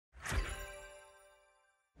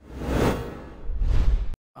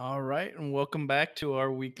All right, and welcome back to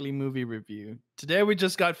our weekly movie review. Today we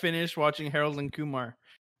just got finished watching Harold and Kumar,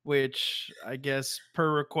 which I guess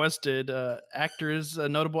per requested,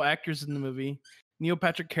 notable actors in the movie, Neil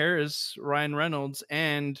Patrick Harris, Ryan Reynolds,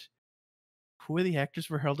 and who are the actors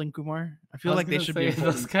for Harold and Kumar? I I feel was like they gonna should be say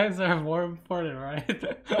those important. guys are more important, right?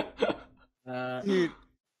 Dude,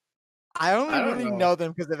 I only I don't really know. know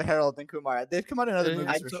them because of Harold and Kumar. They've come out in other Uh,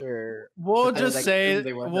 movies for so- sure. We'll But just like, say assume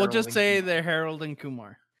they were we'll Harold just and say Kumar. they're Harold and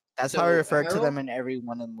Kumar. that's how I So, refer to them Harold- in every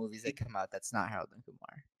one of the movies that come out. That's not Harold and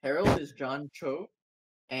Kumar. Harold is John Cho,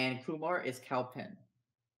 and Kumar is Kal Penn.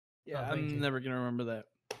 Yeah, thank I'm you. never gonna remember that.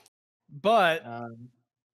 But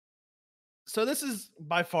so this is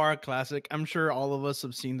by far a classic. I'm sure all of us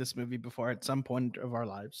have seen this movie before at some point of our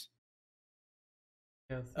lives.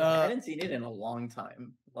 Yes. I hadn't seen it in a long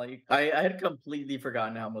time. Like I had completely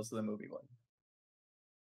forgotten how most of the movie was.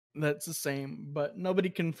 That's the same, but nobody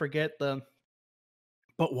can forget the.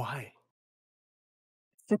 But why?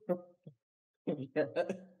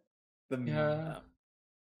 The meme. Yeah.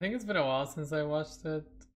 I think it's been a while since I watched it.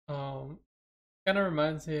 Kind of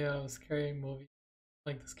reminds me of scary movie,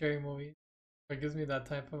 like the scary movie. It gives me that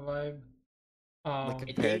type of vibe. Like a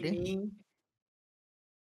It gave parody? me.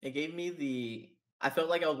 It gave me the. I felt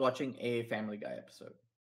like I was watching a Family Guy episode.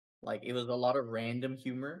 Like it was a lot of random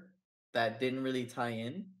humor that didn't really tie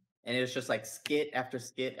in, and it was just like skit after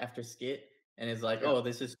skit after skit, and it's like, oh,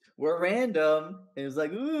 we're random, and it's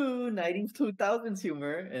like, ooh, 90s 2000s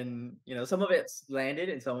humor, and some of it landed,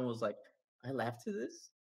 and someone was like, I laughed to this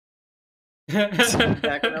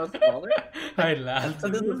back when I was smaller. I laughed.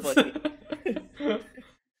 This was funny.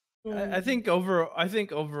 I think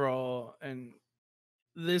overall, and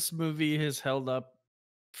this movie has held up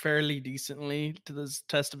fairly decently to this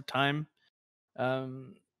test of time.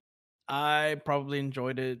 I probably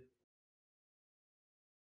enjoyed it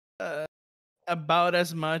about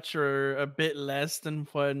as much or a bit less than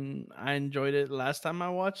when I enjoyed it last time I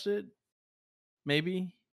watched it.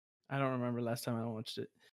 Maybe. I don't remember last time I watched it.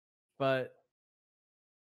 But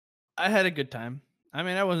I had a good time. I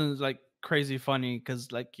mean, I wasn't like crazy funny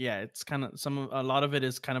because like yeah, it's kind of a lot of it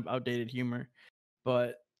is kind of outdated humor.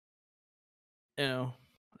 But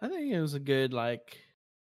I think it was a good like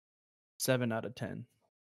 7 out of 10.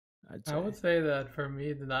 I'd say. I would say that for me,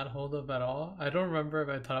 it did not hold up at all. I don't remember if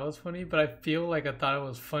I thought it was funny, but I feel like I thought it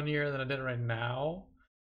was funnier than I did right now.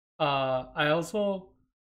 I also,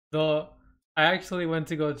 though, I actually went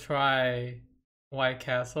to go try White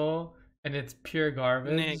Castle, and it's pure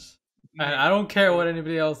garbage. Nick, And I don't care what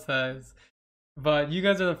anybody else says, but you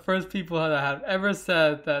guys are the first people that have ever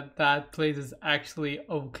said that that place is actually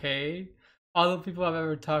okay. All the people I've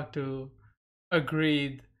ever talked to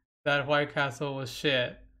agreed that White Castle was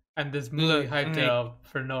shit, and this movie hyped it up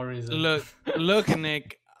for no reason. Look,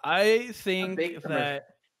 Nick. I A think big commercial. that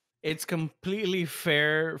it's completely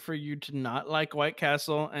fair for you to not like White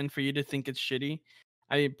Castle and for you to think it's shitty.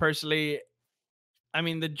 I mean, personally,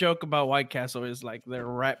 the joke about White Castle is like they're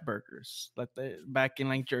rat burgers. Like back in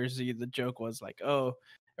like Jersey, the joke was like, oh,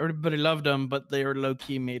 everybody loved them, but they were low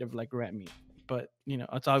key made of like rat meat. But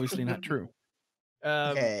it's obviously not true.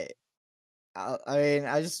 Okay.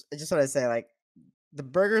 I just want to say like the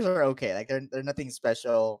burgers are okay. Like they're nothing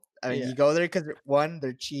special. I mean, Yeah. you go there because one,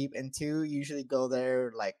 they're cheap, and two, you usually go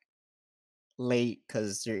there like late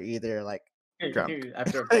because you're either like drunk.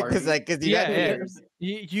 After a party. Because you got New Year's.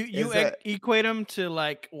 You equate them to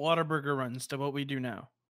like Whataburger runs to what we do now.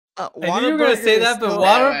 I knew you were gonna say that, but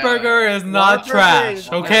Whataburger is not Whataburger trash, is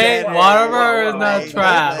okay? okay. Whataburger is not Like,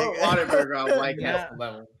 trash. Whataburger on White Yeah. Castle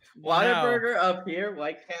level. Whataburger up here,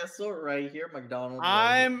 White Castle right here, McDonald's.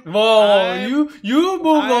 Whoa, you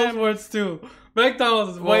move those words too.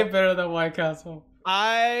 McDonald's is way better than White Castle.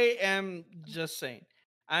 I am just saying.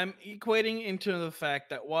 I'm equating into the fact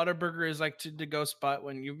that Whataburger is like to go spot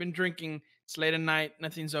when you've been drinking, it's late at night,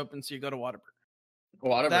 nothing's open, so you go to Whataburger.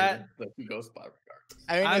 Whataburger, the to-go spot regardless.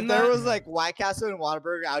 I mean, I'm if there not- was like White Castle and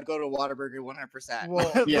Whataburger, I'd go to Whataburger 100%.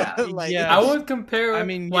 Well, yeah. Yeah. I would compare White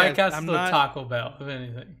yes, Castle I'm to not- Taco Bell, if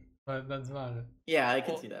anything. But that's about it. Yeah, I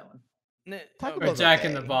can see that one. Taco Or Bell's Jack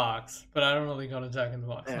in the okay. Box. But I don't really go to Jack in the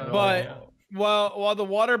Box. So I don't But know. while the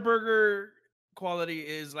Whataburger quality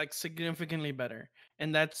is like significantly better,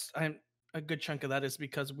 and that's a good chunk of that is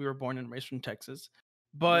because we were born and raised from Texas.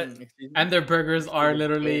 But And their burgers are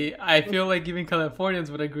literally, I feel like even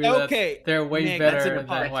Californians would agree that they're way Nick, that's better in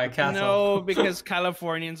the than White Castle. No, because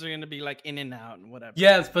Californians are going to be like in and out and whatever.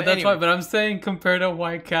 Yes, but that's anyway. why. But I'm saying compared to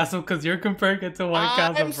White Castle, because you're comparing it to White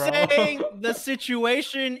Castle, I'm bro. saying the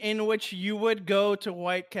situation in which you would go to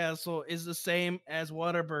White Castle is the same as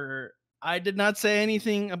Whataburger. I did not say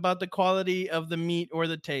anything about the quality of the meat or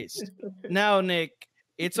the taste. Now, Nick,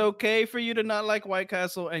 It's okay for you to not like White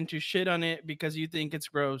Castle and to shit on it because you think it's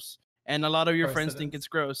gross, and a lot of your course friends it think is. it's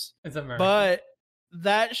gross. It's American. But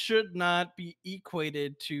that should not be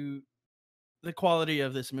equated to the quality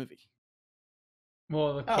of this movie.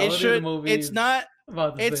 Well, the It quality of the should. movie It's is not.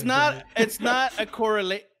 about the It's same not. for me. It's not a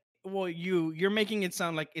correlate. Well, you're making it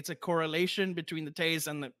sound like it's a correlation between the taste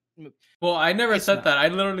and the. Well, I never It's said not. that. I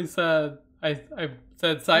literally said I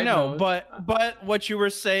said side No, note. but what you were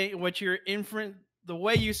saying, what you're inferring, the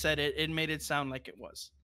way you said it, it made it sound like it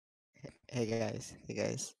was. Hey guys. We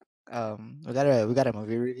got a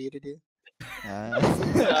movie review to do.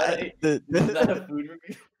 Is that a food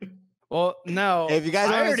review? Well, no. If you guys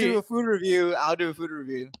I want to do already. a food review, I'll do a food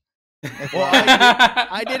review. Well,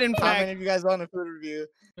 I did in Comment fact. if you guys want a food review.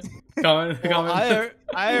 Comment. Well, I Send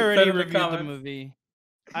already in the reviewed the comments. movie.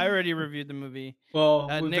 I already reviewed the movie. Well,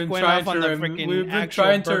 we've Nick been went trying off on the to freaking actual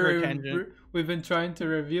burger tangent. we've been trying to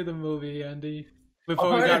review the movie, Andy, before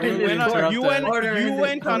we Order got in rudely this court. interrupted. Order You in this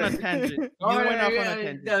went on a court. tangent. You went off on a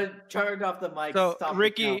tangent. Turned off the mic. So Stop the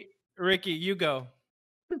count. Ricky, you go,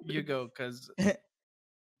 because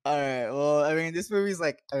All right. Well, I mean, this movie's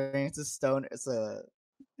like, I mean, it's a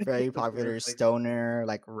very popular Like- stoner,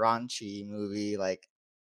 like raunchy movie.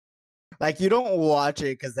 Like you don't watch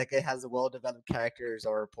it because like it has well-developed characters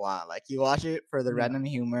or a plot. Like you watch it for the No. random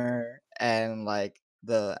humor and like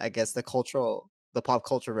I guess the pop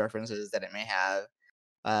culture references that it may have.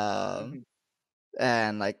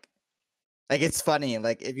 And like it's funny.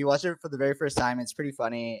 Like if you watch it for the very first time, it's pretty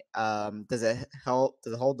funny. Does it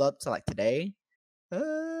hold up to like today?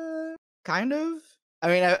 Kind of. I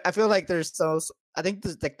mean, I feel like I think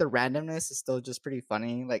like the randomness is still just pretty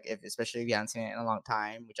funny. Like especially if you haven't seen it in a long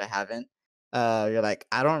time, which I haven't. You're like,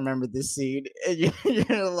 I don't remember this scene. And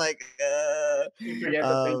you're like, You forget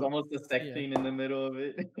that there's um, almost a sex yeah. scene in the middle of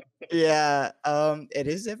it. yeah. It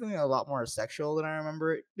is definitely a lot more sexual than I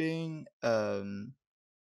remember it being.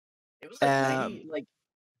 It was like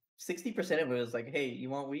 60% of it was like, hey, you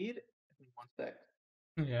want weed? You want sex?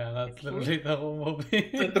 Yeah, that's Actually, literally the whole movie.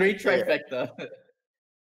 It's a 3 trifecta.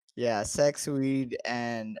 Yeah, sex, weed,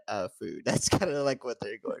 and food. That's kind of like what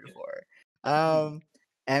they're going for.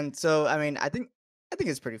 And so I mean, I think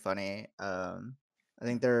it's pretty funny. I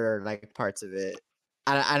think there are like parts of it.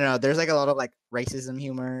 I don't know. There's like a lot of like racism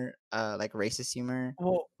humor, like racist humor,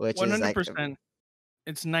 well, which is 100%.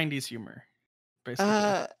 It's 90s humor, basically.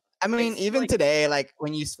 I mean, It's even like- today, like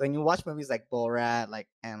when you watch movies like Borat, like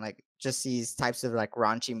and like just these types of like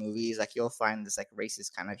raunchy movies, like you'll find this like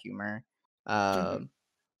racist kind of humor,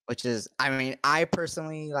 which is, I mean, I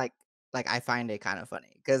personally like I find it kind of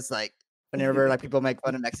funny because like whenever like people make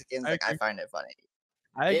fun of Mexicans, like I agree. find it funny.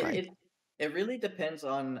 I agree. It really depends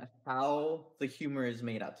on how the humor is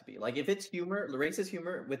made out to be. Like if it's humor, racist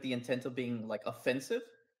humor with the intent of being like offensive,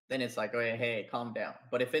 then it's like, oh, hey, calm down.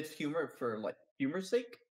 But if it's humor for like humor's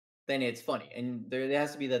sake, then it's funny, and there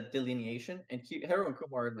has to be that delineation. And Harold and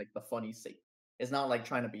Kumar are like the funny sake. It's not like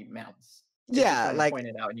trying to be mouths. It's just Yeah, trying to like point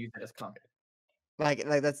it out and use it as comedy. like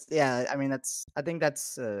that's, yeah. I mean, I think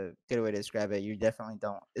that's a good way to describe it. You definitely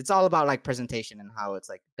don't. It's all about like presentation and how it's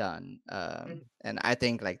like done. And I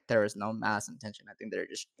think like there is no mass intention. I think they're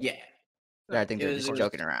just Yeah. I think It they're was- just it was-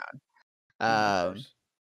 joking around. Of course.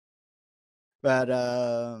 But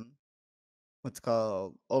what's it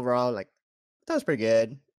called, overall, like that was pretty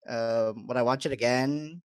good. Would I watch it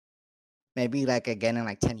again? Maybe like again in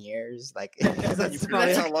like 10 years. Like that's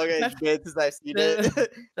probably how long it's been since I've seen it.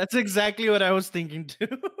 That's exactly what I was thinking too.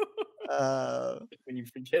 when you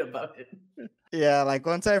forget about it. Yeah, like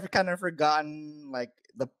once I've kind of forgotten like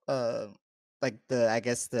the I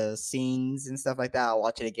guess the scenes and stuff like that, I'll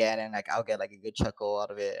watch it again and like I'll get like a good chuckle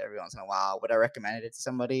out of it every once in a while. Would I recommend it to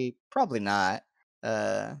somebody? Probably not.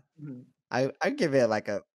 I'd give it like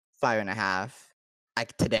a 5.5.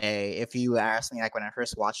 Like today, if you asked me like when I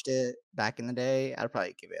first watched it back in the day, I'd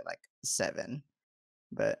probably give it like 7.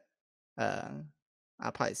 But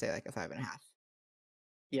I'll probably say like a 5.5.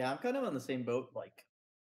 Yeah, I'm kind of on the same boat. Like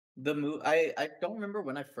the movie, I don't remember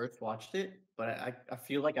when I first watched it, but I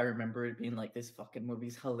feel like I remember it being like, this fucking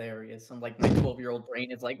movie's hilarious. And like my 12-year-old brain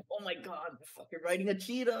is like, oh my god, they're fucking riding a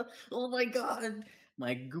cheetah. Oh my god.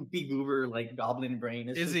 My goopy goober like goblin brain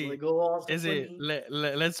is just like, oh, so funny.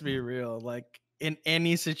 Let's be real. Like in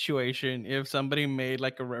any situation, if somebody made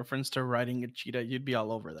like a reference to riding a cheetah, you'd be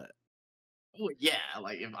all over that. Oh yeah,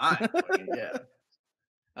 like if I yeah.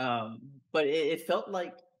 But it felt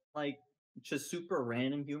like just super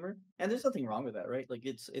random humor, and there's nothing wrong with that, right? Like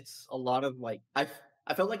it's a lot of like I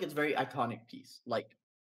felt like it's very iconic piece. Like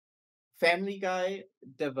Family Guy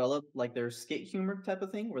developed like their skit humor type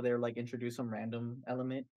of thing, where they're like introduce some random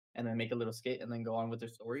element and then make a little skit and then go on with their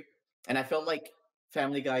story. And I felt like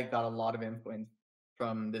Family Guy got a lot of influence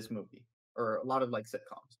from this movie, or a lot of like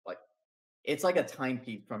sitcoms. Like it's like a time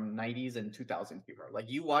piece from 90s and 2000s humor. Like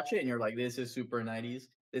you watch it and you're like, this is super 90s,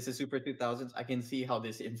 this is super 2000s. I can see how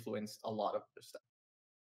this influenced a lot of the stuff,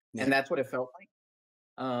 Yeah. and that's what it felt like.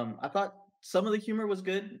 I thought some of the humor was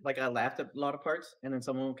good. Like I laughed at a lot of parts, and then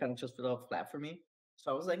some of them kind of just felt flat for me.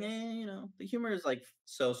 So I was like, the humor is like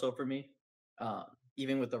so for me, um,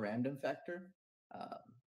 even with the random factor. Um,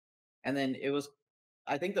 and then it was,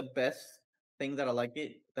 I think the best thing that I like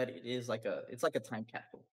it that it is like it's like a time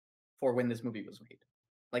capsule for when this movie was made.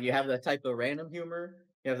 Like you have the type of random humor,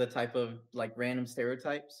 you have the type of like random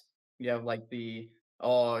stereotypes, you have like the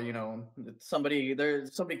oh there's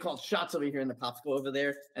somebody called shots over here and the cops go over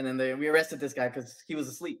there and then we arrested this guy because he was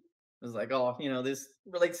asleep. It was like oh this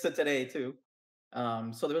relates to today too.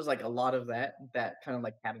 So there was like a lot of that kind of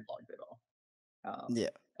like cataloged it all. Yeah.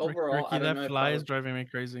 Overall, Ricky, I don't that know if I fly is would. driving me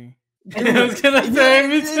crazy. I was gonna say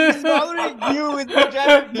me It's bothering you. It's like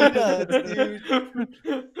driving me nuts, dude.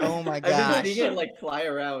 too. Oh my I've been seeing gosh. it like fly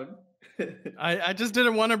around. I just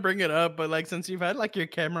didn't want to bring it up, but like since you've had like your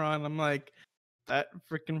camera on, I'm like that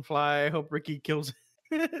freaking fly. I hope Ricky kills it.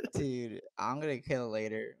 Dude, I'm gonna kill it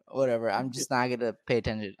later. Whatever. I'm just not gonna pay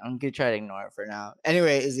attention. I'm gonna try to ignore it for now.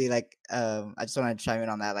 Anyway, Izzy, like, I just want to chime in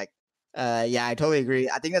on that. Like, yeah, I totally agree.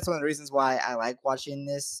 I think that's one of the reasons why I like watching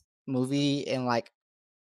this movie in like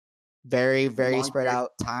very, very Long spread period. out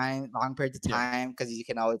time, long periods of Yeah. time, because you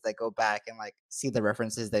can always like go back and like see the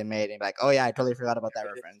references they made and be like, oh yeah, I totally forgot about that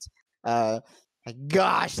reference. Like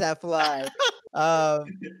gosh, that fly.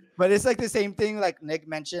 But it's like the same thing like Nick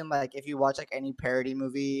mentioned. Like if you watch like any parody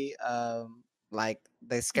movie, like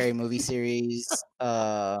the Scary Movie series,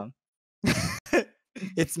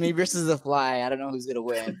 it's me versus the fly. I don't know who's gonna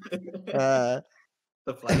win. The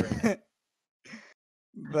fly rat.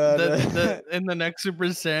 But the in the next Super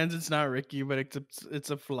Saiyans, it's not Ricky, but it's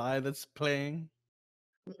a fly that's playing.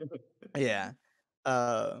 yeah.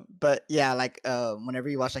 But yeah, like whenever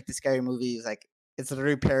you watch like the scary movies, like it's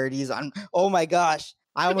literally parodies on. Oh my gosh,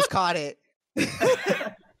 I almost caught it.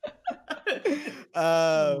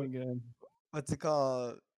 Oh uh, my god. what's it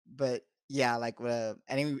called? But yeah, like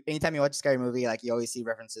anytime you watch a scary movie, like you always see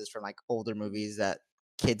references from like older movies that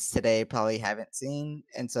kids today probably haven't seen,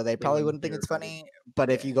 and so they probably wouldn't think it's funny. But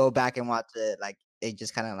if Yeah. you go back and watch it, like it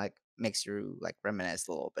just kind of like makes you like reminisce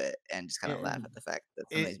a little bit and just kind of Yeah. laugh at the fact that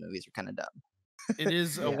some of It these movies are kind of dumb. it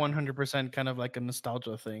is a Yeah. 100% kind of like a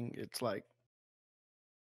nostalgia thing. It's like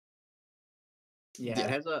Yeah, Yeah, it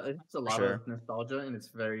has a lot sure. of nostalgia and it's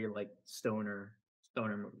very like stoner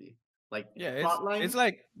movie. Like yeah, plotline it's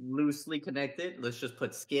like loosely connected. Let's just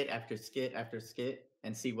put skit after skit after skit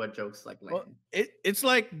and see what jokes like well, land. it's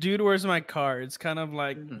like dude, where's my car? It's kind of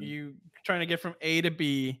like Mhm. you trying to get from A to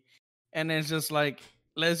B, and it's just like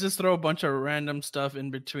let's just throw a bunch of random stuff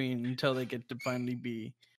in between until they get to finally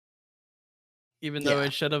B. Even though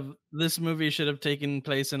Yeah. this movie should have taken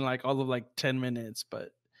place in like all of like 10 minutes,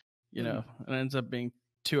 but you Mhm. know, it ends up being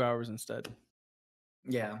 2 hours instead.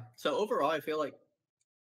 Yeah. So overall, I feel like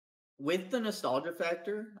with the nostalgia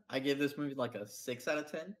factor, I give this movie like a 6 out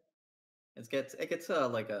of 10. It gets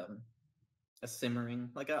like a simmering,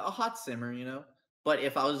 like a hot simmer, But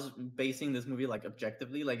if I was basing this movie like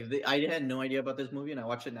objectively, like if I had no idea about this movie and I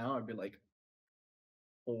watch it now, I'd be like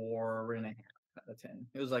 4.5 out of 10.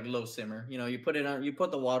 It was like low simmer. You put it on, you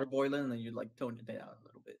put the water boiling, and then you like tone it down a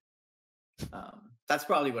little bit. That's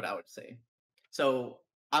probably what I would say. So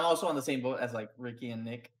I'm also on the same boat as like Ricky and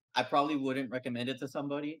Nick. I probably wouldn't recommend it to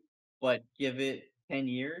somebody, but give it 10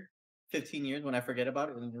 years, 15 years when I forget about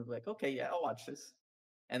it, and you're like, okay, yeah, I'll watch this.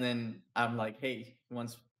 And then I'm like, hey, he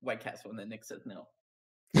wants White Castle, and then Nick says no.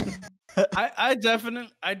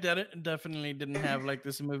 Definitely didn't have like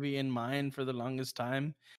this movie in mind for the longest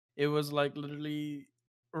time. It was like literally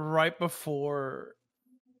right before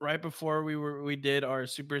we did our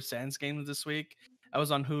Super Sans games this week. I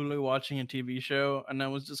was on Hulu watching a TV show, and I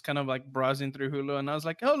was just kind of like browsing through Hulu, and I was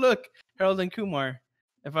like, "Oh look, Harold and Kumar.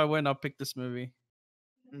 If I win, I'll pick this movie."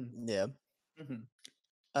 Yeah. Mhm.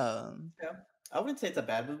 Um. Yeah, I wouldn't say it's a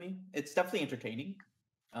bad movie. It's definitely entertaining.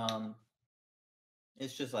 Um,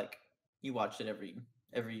 it's just like you watch it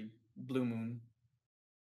every blue moon.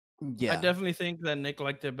 I Yeah. definitely think that Nick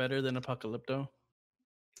liked it better than Apocalypto.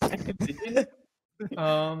 Did you? So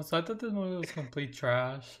I thought this movie was complete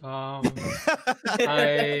trash. I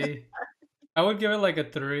would give it like a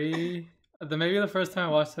 3. Maybe the first time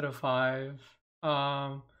I watched it a 5.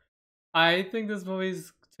 I think this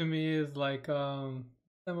movie's to me is like that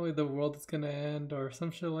movie The World Is Gonna End or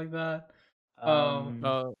some shit like that.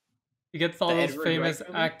 Oh, It gets all The those Edward Wright famous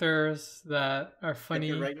movie? actors that are Edgar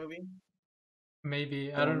funny. Wright movie, Maybe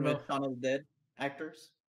the I one don't know. with Shaun of the Dead.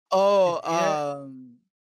 actors? Oh, Yeah.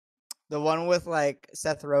 the one with like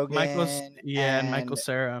Seth Rogen And Michael and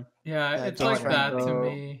Cera. Yeah, it's James like that to Franco.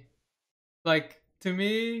 me. Like to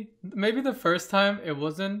me, maybe the first time it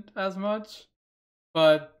wasn't as much,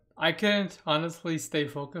 but I couldn't honestly stay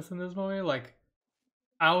focused in this movie. Like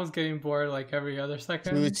I was getting bored like every other Too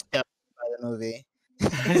second. stoked by the movie.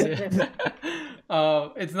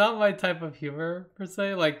 It's not my type of humor per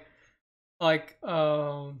se. Like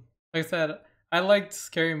I said, I liked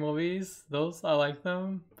scary movies. Those I like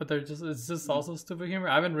them, but it's just also stupid humor.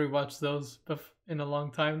 I haven't rewatched those in a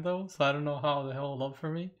long time though, so I don't know how they hold up for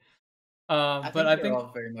me. I But think I they're think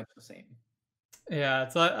all very much the same. yeah,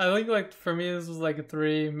 so I think like for me this was like a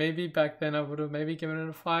 3. Maybe back then I would have maybe given it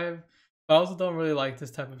a 5. But I also don't really like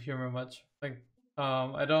this type of humor much.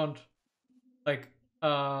 I don't like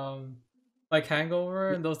um like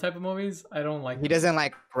Hangover and those type of movies. I don't like He them. doesn't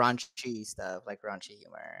like raunchy stuff, like raunchy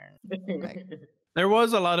humor. Like, There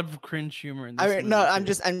was a lot of cringe humor in this I mean, no, movie, I'm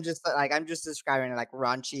too. I'm just describing it like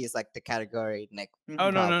raunchy is like the category Nick Oh,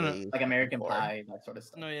 no. probably Like American for. Pie, that sort of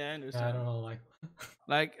stuff. No, yeah, I Yeah, I understand. don't know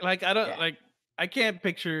like Like I don't Yeah. like. I can't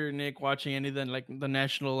picture Nick watching anything like the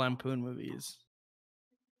National Lampoon movies.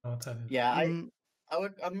 what that is. Yeah, Mm,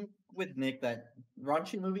 I'm with Nick that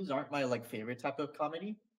raunchy movies aren't my like favorite type of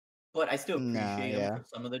comedy, but I still no, appreciate them yeah. for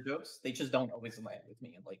some of the jokes. They just don't always land with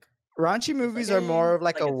me. Like Raunchy it's like, movies are more of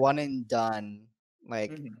like like a it's one and done.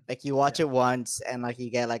 mhm. Like you watch it once and like you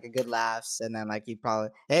get like a good laughs and then like you probably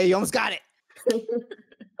hey you almost got it.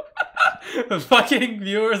 The fucking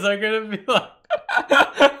viewers are gonna be like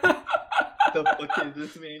The fuck is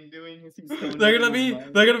this man doing? Is he stoned they're out of gonna his be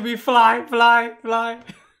mind? they're gonna be fly.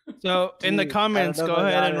 So in the Dude, I don't comments, know if go I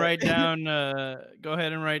ahead got and it. write down. Go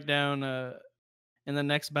ahead and write down. In the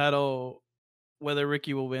next battle, whether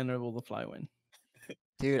Ricky will win or will the fly win.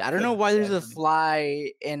 Dude, I don't know why there's a Definitely.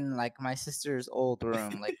 fly in like my sister's old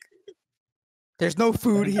room. Like there's no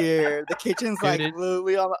food here. The kitchen's Dude, like it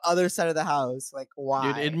literally on the other side of the house. Like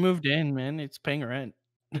dude, it why? moved in, man. It's paying rent.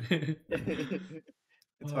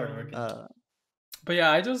 It's hard working. But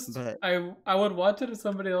yeah, But I would watch it if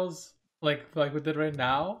somebody else like we did right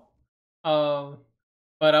now. Um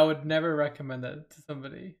but I would never recommend it to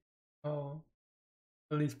somebody. Oh,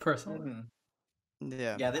 at least personally. Mhm.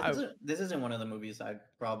 yeah. Yeah, I this isn't one of the movies I'd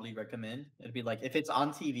probably recommend. It'd be like if it's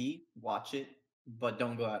on TV, watch it, but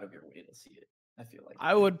don't go out of your way to see it. I feel like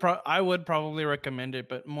I would probably recommend it,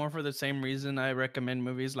 but more for the same reason I recommend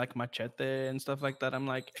movies like Machete and stuff like that. I'm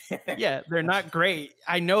like, yeah, they're not great.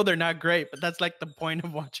 I know they're not great, but that's like the point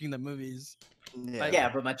of watching the movies. Yeah. Like, yeah,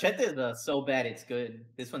 but Machete is so bad it's good.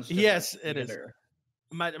 This one's just like yes, it is. better.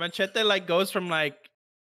 Machete like goes from like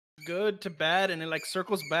good to bad, and it like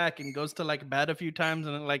circles back and goes to like bad a few times,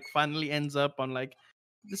 and it like finally ends up on like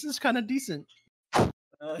this is kind of decent. I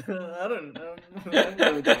don't know. I have a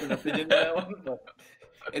really different opinion on that one, but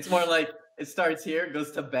it's more like it starts here,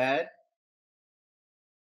 goes to bad,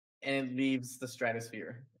 and it leaves the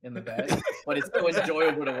stratosphere in the bad. But it's still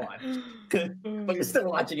enjoyable to watch. But you're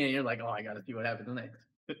still watching it, and you're like, oh, I gotta see what happens next.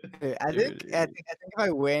 Dude, Dude, I think if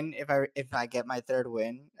I win, if I get my third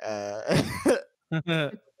win,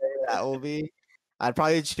 that will be. I'd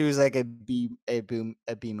probably choose like a B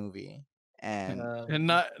movie, and and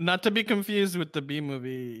not to be confused with the B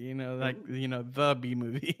movie, like the B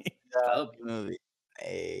movie. the B movie,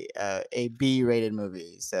 a B rated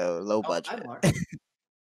movie, so low Oh, hi, budget. Mark.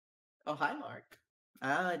 Oh, hi, Mark.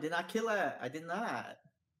 I did not kill it. I did not.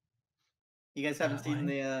 You guys haven't seen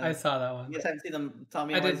the. I saw that one. You guys haven't seen the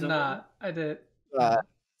Tommy I did Wiseau movie? not. I did. Uh, not.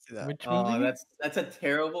 so that- Which Oh, movie? that's a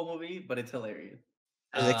terrible movie, but it's hilarious.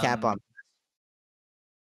 There's a cap on.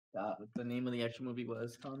 What the name of the actual movie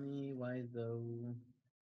was Tommy Wiseau.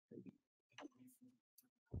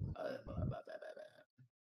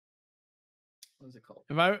 What was it called?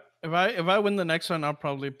 If I win the next one, I'll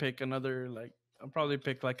probably pick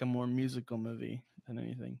like a more musical movie than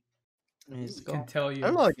anything. I Musical. can tell There's you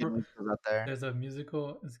a lot of fr- good musicals out there. there's a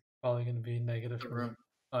musical. It's probably going to be negative The for Room.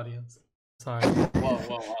 the audience. Sorry.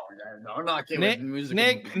 Whoa! No, I'm not kidding with musical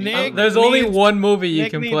movies. Nick, There's only needs- one movie you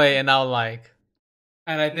Nick can needs- play and I'll like.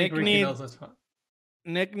 And I think Nick Ricky needs- knows which one.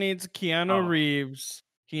 Nick needs Keanu Oh. Reeves.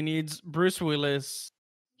 He needs Bruce Willis.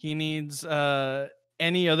 He needs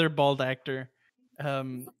any other bald actor.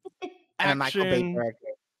 And a Michael Bay Action.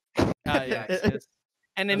 character. Yes.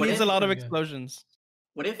 And it What needs if- a lot of Pretty good. explosions.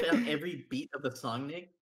 What if on every beat of the song, Nick,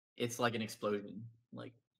 it's like an explosion?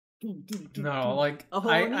 Like No, like a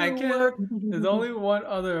whole I new can. world. There's only one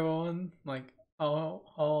other one. Like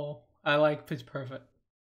I like Pitch Perfect.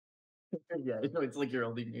 Yeah, it's like your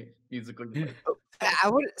only musical. You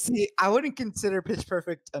like. I wouldn't consider Pitch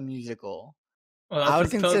Perfect a musical. Well, I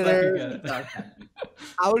that's would as close as I could consider get.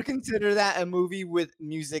 I would consider that a movie with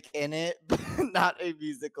music in it, but not a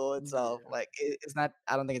musical itself. Yeah. Like it's not.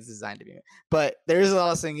 I don't think it's designed to be. But there is a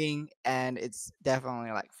lot of singing, and it's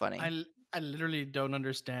definitely like funny. I literally don't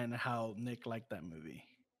understand how Nick liked that movie.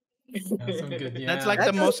 Yeah, some good. That's Yeah, like the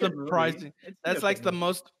That's most a good movie. surprising. It's an That's like okay the movie.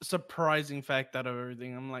 most surprising fact out of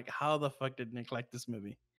everything. I'm like, how the fuck did Nick like this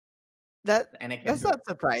movie? And I can That's do it. not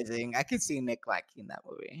surprising. I could see Nick liking that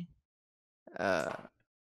movie.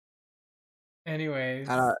 anyways.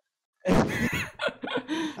 I don't.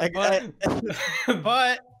 But-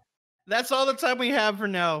 But that's all the time we have for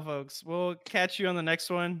now, folks. We'll catch you on the next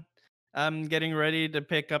one. I'm getting ready to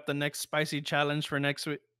pick up the next spicy challenge for next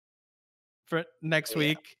week. Yeah.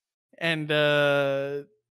 Week, and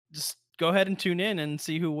just go ahead and tune in and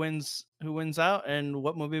see who wins out and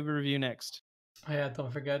what movie we review next. Oh yeah,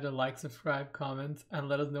 don't forget to like, subscribe, comment, and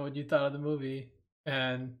let us know what you thought of the movie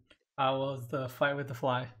and how was the fight with the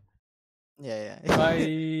fly. Yeah.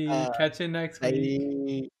 Bye. Catch you next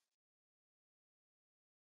week.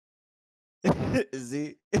 Is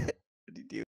he?